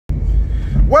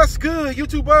What's good,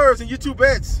 YouTubers and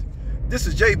YouTubettes? This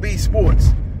is JB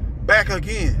Sports, back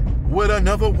again with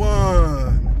another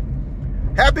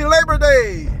one. Happy Labor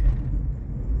Day.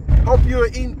 Hope you're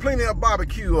eating plenty of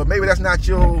barbecue, or maybe that's not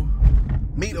your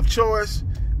meat of choice.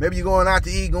 Maybe you're going out to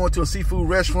eat, going to a seafood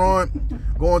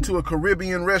restaurant, going to a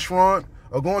Caribbean restaurant,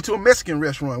 or going to a Mexican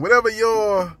restaurant. Whatever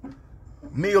your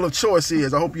meal of choice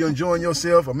is, I hope you're enjoying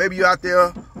yourself. Or maybe you're out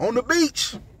there on the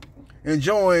beach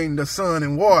enjoying the sun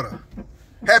and water.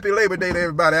 Happy Labor Day to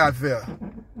everybody out there.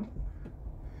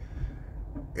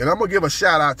 And I'm going to give a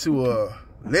shout out to a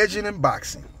legend in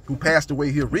boxing who passed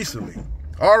away here recently.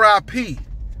 R.I.P.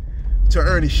 to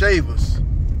Ernie Shavers,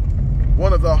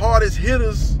 one of the hardest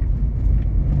hitters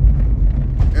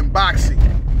in boxing.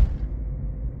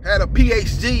 Had a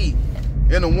PhD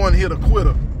in a one-hitter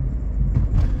quitter.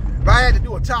 If I had to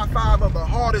do a top 5 of the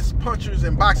hardest punchers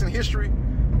in boxing history,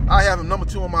 I have him number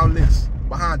 2 on my list,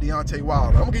 behind Deontay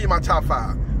Wilder. I'm gonna give you my top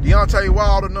 5. Deontay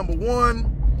Wilder, number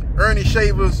 1. Ernie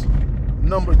Shavers,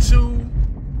 number 2.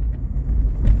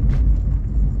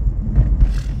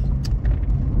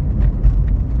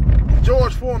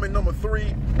 George Foreman, number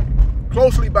 3.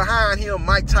 Closely behind him,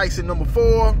 Mike Tyson, number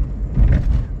 4.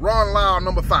 Ron Lyle,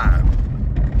 number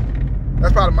 5.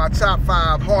 That's probably my top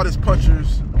 5 hardest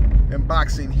punchers in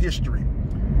boxing history.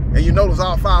 And you notice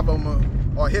all 5 of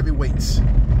them are heavyweights.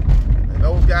 And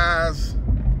those guys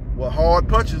were hard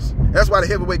punches. That's why the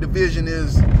heavyweight division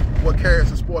is what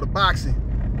carries the sport of boxing,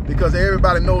 because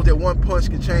everybody knows that one punch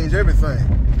can change everything.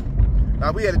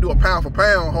 Now, we had to do a pound for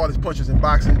pound hardest punches in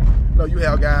boxing. You know, you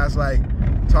have guys like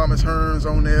Thomas Hearns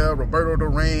on there, Roberto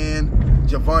Duran,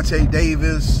 Gervonta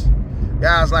Davis.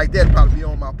 Guys like that probably be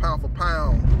on my pound for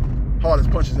pound hardest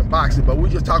punches in boxing. But we're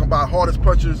just talking about hardest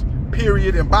punchers,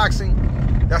 period, in boxing.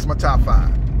 That's my top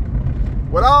 5.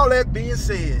 With all that being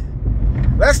said,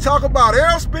 let's talk about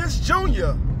Errol Spence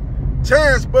Jr.,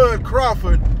 Terrence Bud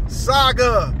Crawford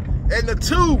saga, and the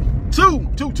two,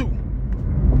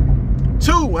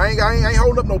 I ain't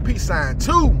holding up no peace sign,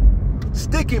 2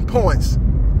 sticking points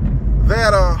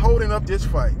that are holding up this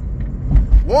fight.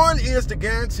 One is the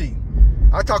guarantee.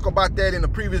 I talked about that in the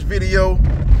previous video.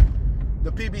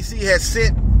 The PBC has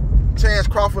sent Terrence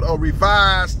Crawford a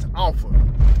revised offer.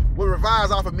 What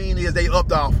revised offer means is they upped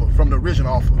the offer from the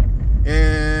original offer.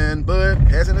 And Bud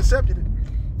hasn't accepted it.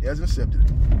 He hasn't accepted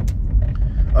it.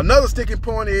 Another sticking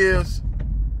point is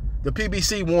the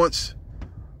PBC wants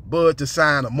Bud to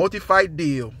sign a multi-fight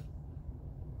deal,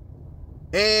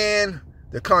 and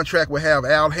the contract will have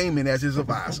Al Heyman as his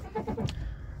advisor.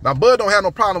 Now, Bud don't have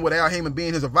no problem with Al Heyman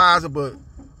being his advisor, but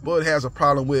Bud has a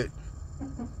problem with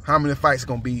how many fights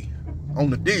going to be on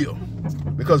the deal,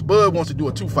 because Bud wants to do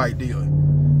a 2-fight deal.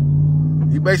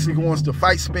 He basically wants to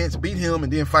fight Spence, beat him,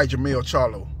 and then fight Jermell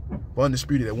Charlo for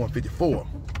undisputed at 154.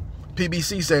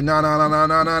 PBC said,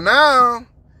 no.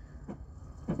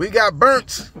 We got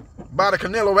burnt by the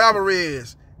Canelo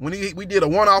Alvarez when we did a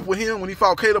one-off with him when he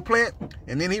fought Cater Plant,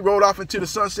 and then he rolled off into the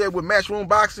sunset with Matchroom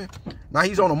Boxing. Now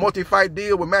he's on a multi-fight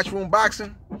deal with Matchroom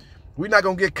Boxing. We're not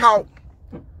going to get caught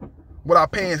with our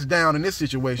pants down in this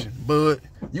situation, but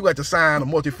you got to sign a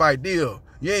multi-fight deal.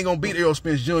 You ain't going to beat Errol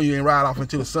Spence Jr. and ride off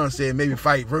into the sunset and maybe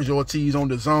fight Virgil Ortiz on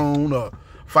the Zone or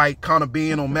fight Conor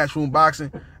Benn on Matchroom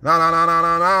Boxing.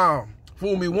 No.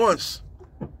 Fool me once,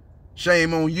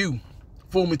 shame on you.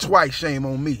 Fool me twice, shame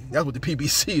on me. That's what the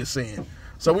PBC is saying.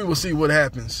 So we will see what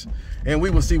happens, and we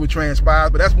will see what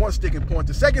transpires. But that's one sticking point.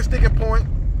 The second sticking point,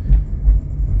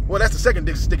 well, that's the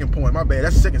second sticking point. My bad.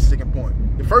 That's the second sticking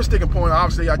point. The first sticking point,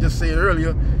 obviously, I just said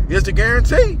earlier, is the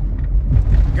guarantee.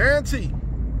 Guarantee.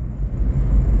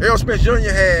 Errol Spence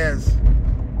Jr. has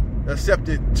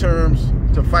accepted terms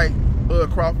to fight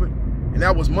Bud Crawford, and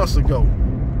that was months ago.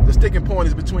 The sticking point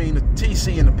is between the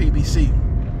TC and the PBC,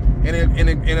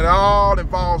 and it all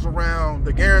involves around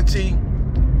the guarantee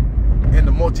and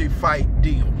the multi-fight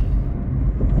deal.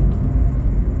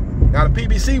 Now, the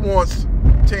PBC wants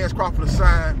Terrence Crawford to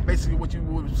sign basically what you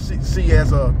would see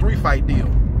as a 3-fight deal.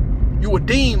 You would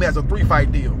deem as a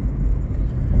 3-fight deal.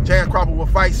 Terrence Crawford will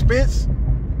fight Spence.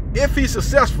 If he's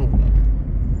successful,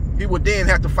 he would then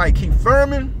have to fight Keith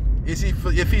Thurman.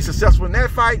 If he's successful in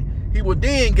that fight, he would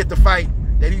then get the fight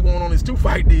that he won on his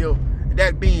 2-fight deal,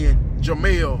 that being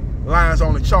Jermell Lions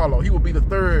on the Charlo. He would be the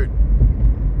 3rd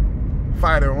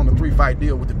fighter on the 3-fight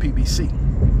deal with the PBC.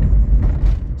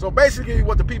 So basically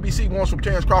what the PBC wants from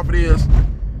Terrence Crawford is,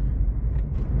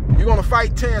 you're going to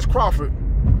fight Terrence Crawford.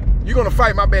 You're going to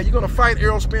fight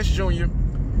Errol Spence Jr.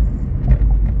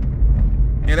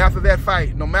 And after that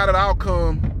fight, no matter the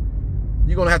outcome,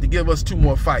 you're going to have to give us 2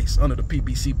 more fights under the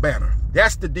PBC banner.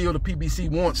 That's the deal the PBC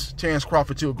wants Terrence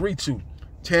Crawford to agree to.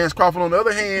 Terrence Crawford, on the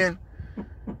other hand,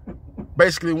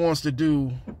 basically wants to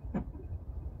do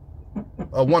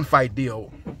a 1-fight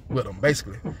deal with him,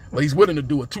 basically. But he's willing to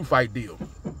do a 2-fight deal.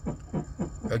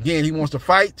 Again, he wants to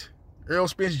fight Errol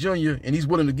Spence Jr., and he's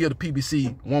willing to give the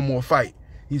PBC one more fight.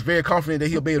 He's very confident that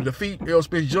he'll be able to defeat Errol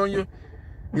Spence Jr.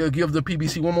 He'll give the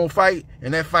PBC one more fight,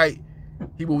 and that fight,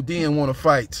 he will then want to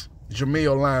fight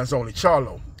Jermell Lyons Only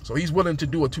Charlo. So he's willing to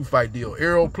do a 2-fight deal.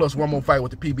 Errol plus one more fight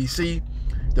with the PBC.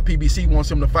 The PBC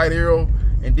wants him to fight Errol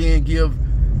and then give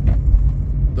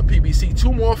the PBC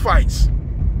 2 more fights.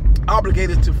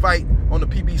 Obligated to fight on the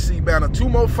PBC banner 2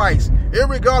 more fights,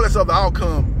 irregardless of the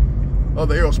outcome of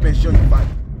the Errol Spence Jr. fight.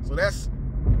 So that's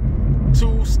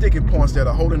 2 sticking points that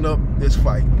are holding up this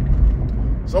fight.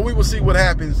 So we will see what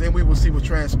happens and we will see what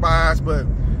transpires, but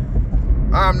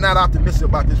I'm not optimistic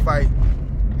about this fight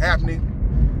happening.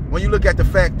 When you look at the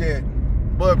fact that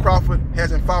Bud Crawford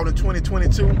hasn't fought in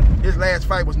 2022, his last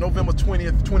fight was November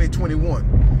 20th,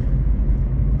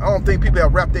 2021. I don't think people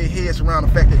have wrapped their heads around the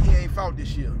fact that he ain't fought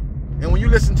this year. And when you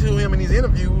listen to him in these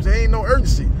interviews, there ain't no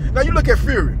urgency. Now you look at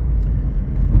Fury.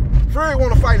 Fury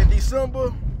want to fight in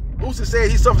December. Usyk said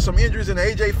he suffered some injuries in the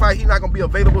AJ fight. He's not going to be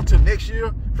available till next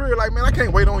year. Fury like, man, I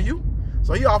can't wait on you.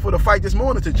 So he offered a fight this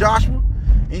morning to Joshua.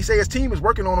 And he said his team is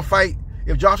working on a fight.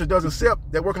 If Joshua doesn't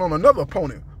accept, they're working on another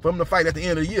opponent for him to fight at the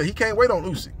end of the year. He can't wait on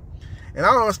Usyk. And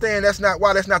I don't understand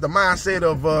why that's not the mindset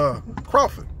of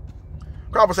Crawford.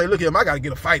 Crawford say, look here, I got to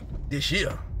get a fight this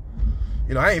year.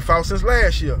 You know, I ain't fought since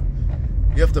last year.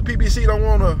 If the PBC don't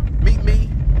want to meet me,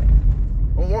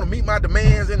 don't want to meet my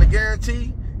demands in the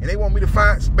guarantee, and they want me to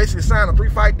basically sign a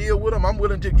 3-fight deal with them, I'm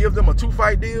willing to give them a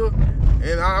 2-fight deal,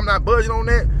 and I'm not budging on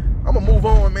that. I'm going to move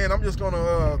on, man. I'm just going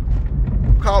to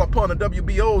call upon the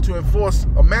WBO to enforce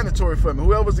a mandatory for me.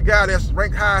 Whoever's the guy that's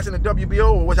ranked highest in the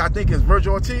WBO, which I think is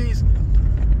Virgil Ortiz,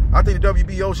 I think the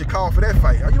WBO should call for that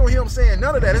fight. You don't hear him saying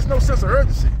none of that. There's no sense of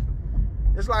urgency.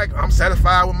 It's like, I'm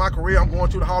satisfied with my career. I'm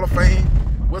going to the Hall of Fame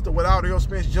with or without Errol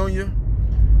Spence Jr.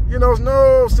 You know, there's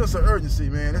no sense of urgency,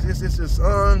 man. It's just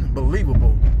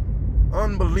unbelievable.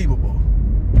 Unbelievable.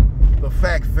 The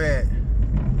fact that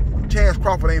Chance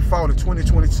Crawford ain't fought in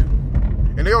 2022.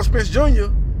 And Errol Spence Jr.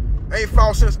 ain't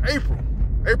fought since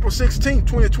April 16,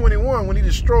 2021, when he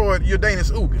destroyed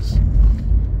Yordenis Ugas.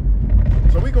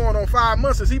 So we going on 5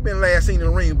 months since he been last seen in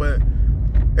the ring, but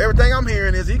everything I'm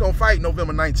hearing is he gonna fight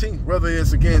November 19th, whether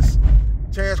it's against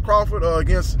Chance Crawford or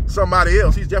against somebody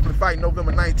else. He's definitely fighting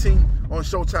November 19th on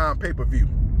Showtime pay-per-view.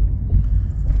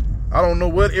 I don't know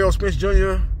what Errol Spence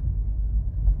Jr.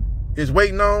 is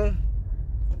waiting on.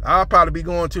 I'll probably be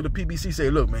going to the PBC, say,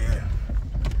 look, man,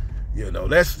 you know,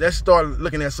 let's start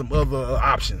looking at some other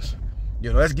options.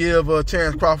 You know, let's give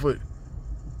Chance Crawford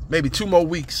maybe 2 more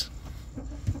weeks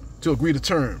to agree to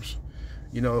terms.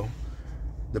 You know,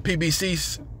 the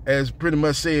PBC has pretty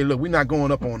much said, look, we're not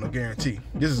going up on the guarantee.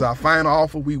 This is our final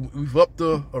offer. We've upped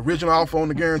the original offer on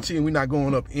the guarantee, and we're not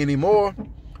going up anymore.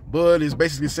 Bud is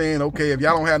basically saying, okay, if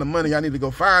y'all don't have the money, y'all need to go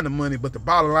find the money. But the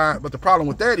bottom line, but the problem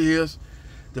with that is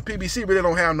the PBC really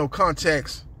don't have no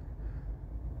contacts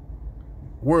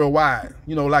worldwide.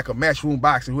 You know, like a Matchroom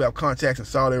Boxing, who have contacts in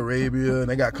Saudi Arabia, and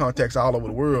they got contacts all over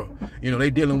the world. You know, they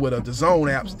dealing with the Zone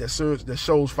apps that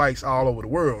shows fights all over the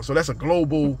world. So that's a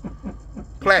global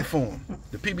platform.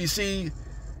 The PBC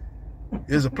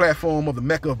is a platform of the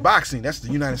Mecca of boxing. That's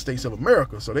the United States of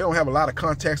America. So they don't have a lot of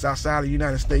contacts outside of the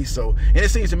United States. So, and it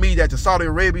seems to me that the Saudi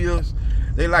Arabians,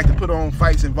 they like to put on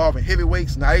fights involving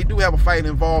heavyweights. Now, they do have a fight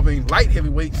involving light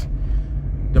heavyweights.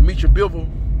 Dimitri Bivol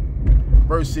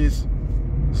versus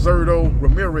Zurdo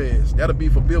Ramirez. That'll be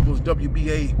for Bivol's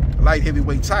WBA light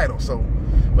heavyweight title. So,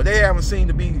 but they haven't seemed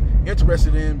to be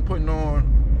interested in putting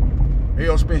on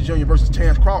Errol Spence Jr. versus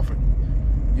Chance Crawford.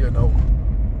 You know,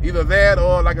 either that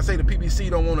or, like I say, the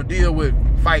PBC don't want to deal with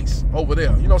fights over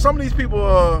there. You know, some of these people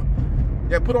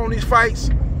that put on these fights,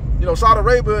 you know, Saudi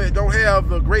Arabia don't have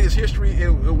the greatest history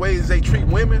in the ways they treat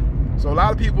women. So a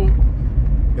lot of people,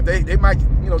 if they might,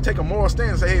 you know, take a moral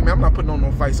stand and say, hey, man, I'm not putting on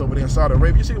no fights over there in Saudi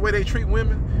Arabia. You see the way they treat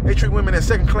women? They treat women as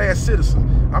second-class citizens.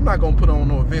 I'm not going to put on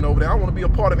no event over there. I want to be a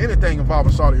part of anything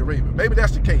involving Saudi Arabia. Maybe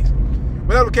that's the case.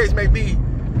 Whatever the case may be,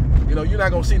 you know, you're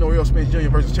not going to see no Errol Spence Jr.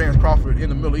 versus Chance Crawford in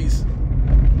the Middle East,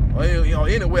 or, you know,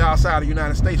 anywhere outside the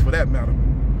United States for that matter.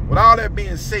 With all that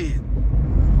being said,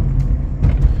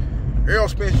 Errol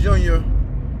Spence Jr.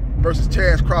 versus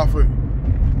Chance Crawford,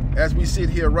 as we sit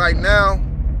here right now,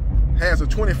 has a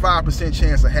 25%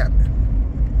 chance of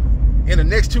happening. In the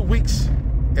next 2 weeks,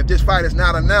 if this fight is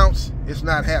not announced, it's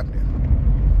not happening.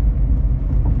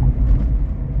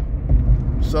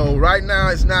 So right now,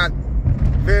 it's not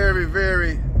very,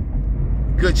 very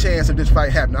good chance of this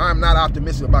fight happening. I'm not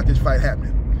optimistic about this fight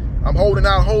happening. I'm holding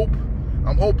out hope.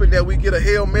 I'm hoping that we get a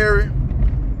Hail Mary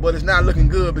but it's not looking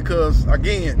good because,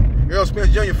 again, Errol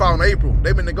Spence Jr. fought in April.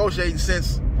 They've been negotiating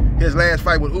since his last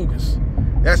fight with Ugas.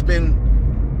 That's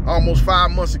been almost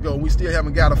 5 months ago. We still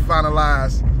haven't got a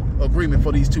finalized agreement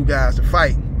for these two guys to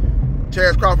fight.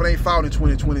 Spence-Crawford ain't fought in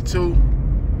 2022.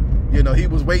 You know, he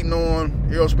was waiting on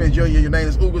Errol Spence Jr.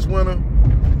 unanimous Ugas winner.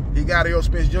 He got Errol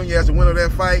Spence Jr. as the winner of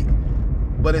that fight,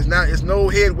 but it's no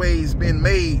headways been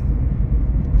made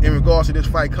in regards to this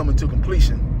fight coming to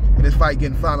completion and this fight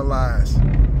getting finalized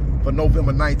for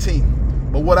November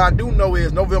 19th. But what I do know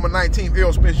is November 19th,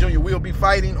 Errol Spence Jr. will be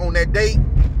fighting on that date,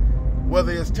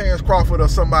 whether it's Spence-Crawford or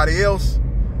somebody else.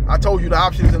 I told you the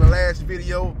options in the last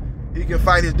video. He can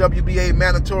fight his WBA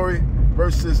mandatory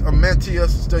versus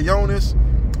Amantius Stellionis,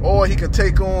 or he can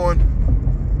take on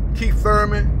Keith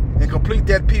Thurman and complete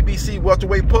that PBC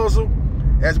welterweight puzzle,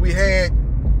 as we had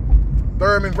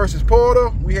Thurman versus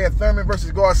Porter, we had Thurman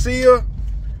versus Garcia,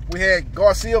 we had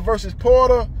Garcia versus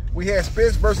Porter, we had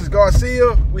Spence versus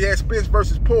Garcia, we had Spence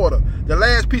versus Porter. The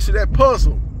last piece of that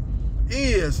puzzle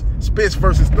is Spence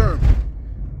versus Thurman.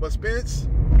 But Spence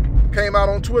came out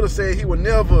on Twitter saying he would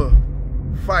never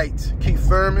fight Keith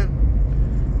Thurman.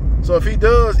 So if he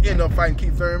does end up fighting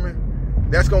Keith Thurman,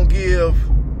 that's going to give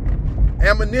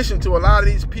ammunition to a lot of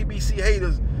these PBC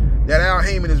haters that Al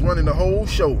Haymon is running the whole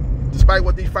show. Despite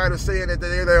what these fighters saying that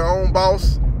they're their own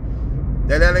boss,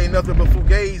 that ain't nothing but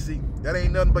fugazi, that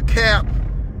ain't nothing but cap.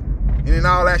 And in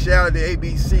all actuality,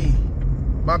 ABC,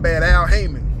 my bad, Al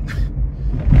Haymon,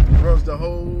 runs the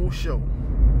whole show.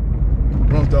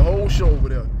 Runs the whole show over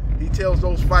there. He tells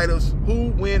those fighters who,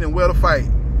 when, and where to fight.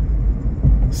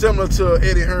 Similar to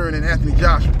Eddie Hearn and Anthony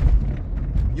Joshua.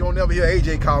 You don't never hear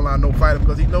AJ call out no fighter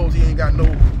because he knows he ain't got no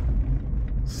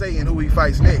say in who he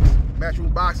fights next.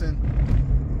 Matchroom Boxing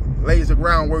lays the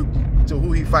groundwork to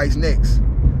who he fights next.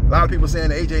 A lot of people saying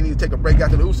that AJ needs to take a break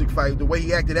after the Usyk fight. The way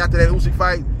he acted after that Usyk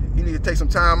fight, he needs to take some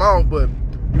time off. But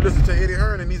you listen to Eddie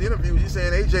Hearn in these interviews, he's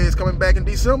saying AJ is coming back in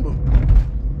December.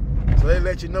 So they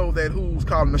let you know that who's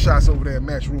calling the shots over there at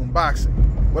Matchroom Boxing.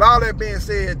 With all that being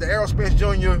said, the Errol Spence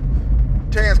Jr.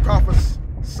 Spence-Crawford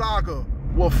saga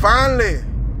will finally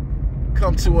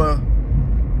come to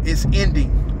its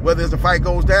ending. Whether the fight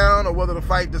goes down or whether the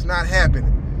fight does not happen,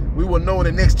 we will know in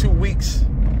the next 2 weeks.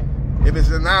 If it's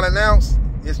not announced,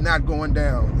 it's not going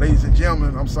down. Ladies and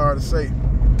gentlemen, I'm sorry to say.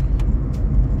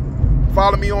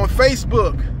 Follow me on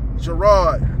Facebook,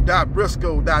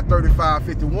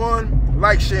 Gerard.Briscoe.3551.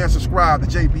 Like, share, and subscribe to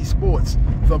JB Sports.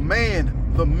 The man,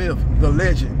 the myth, the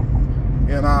legend.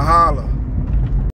 And I holla.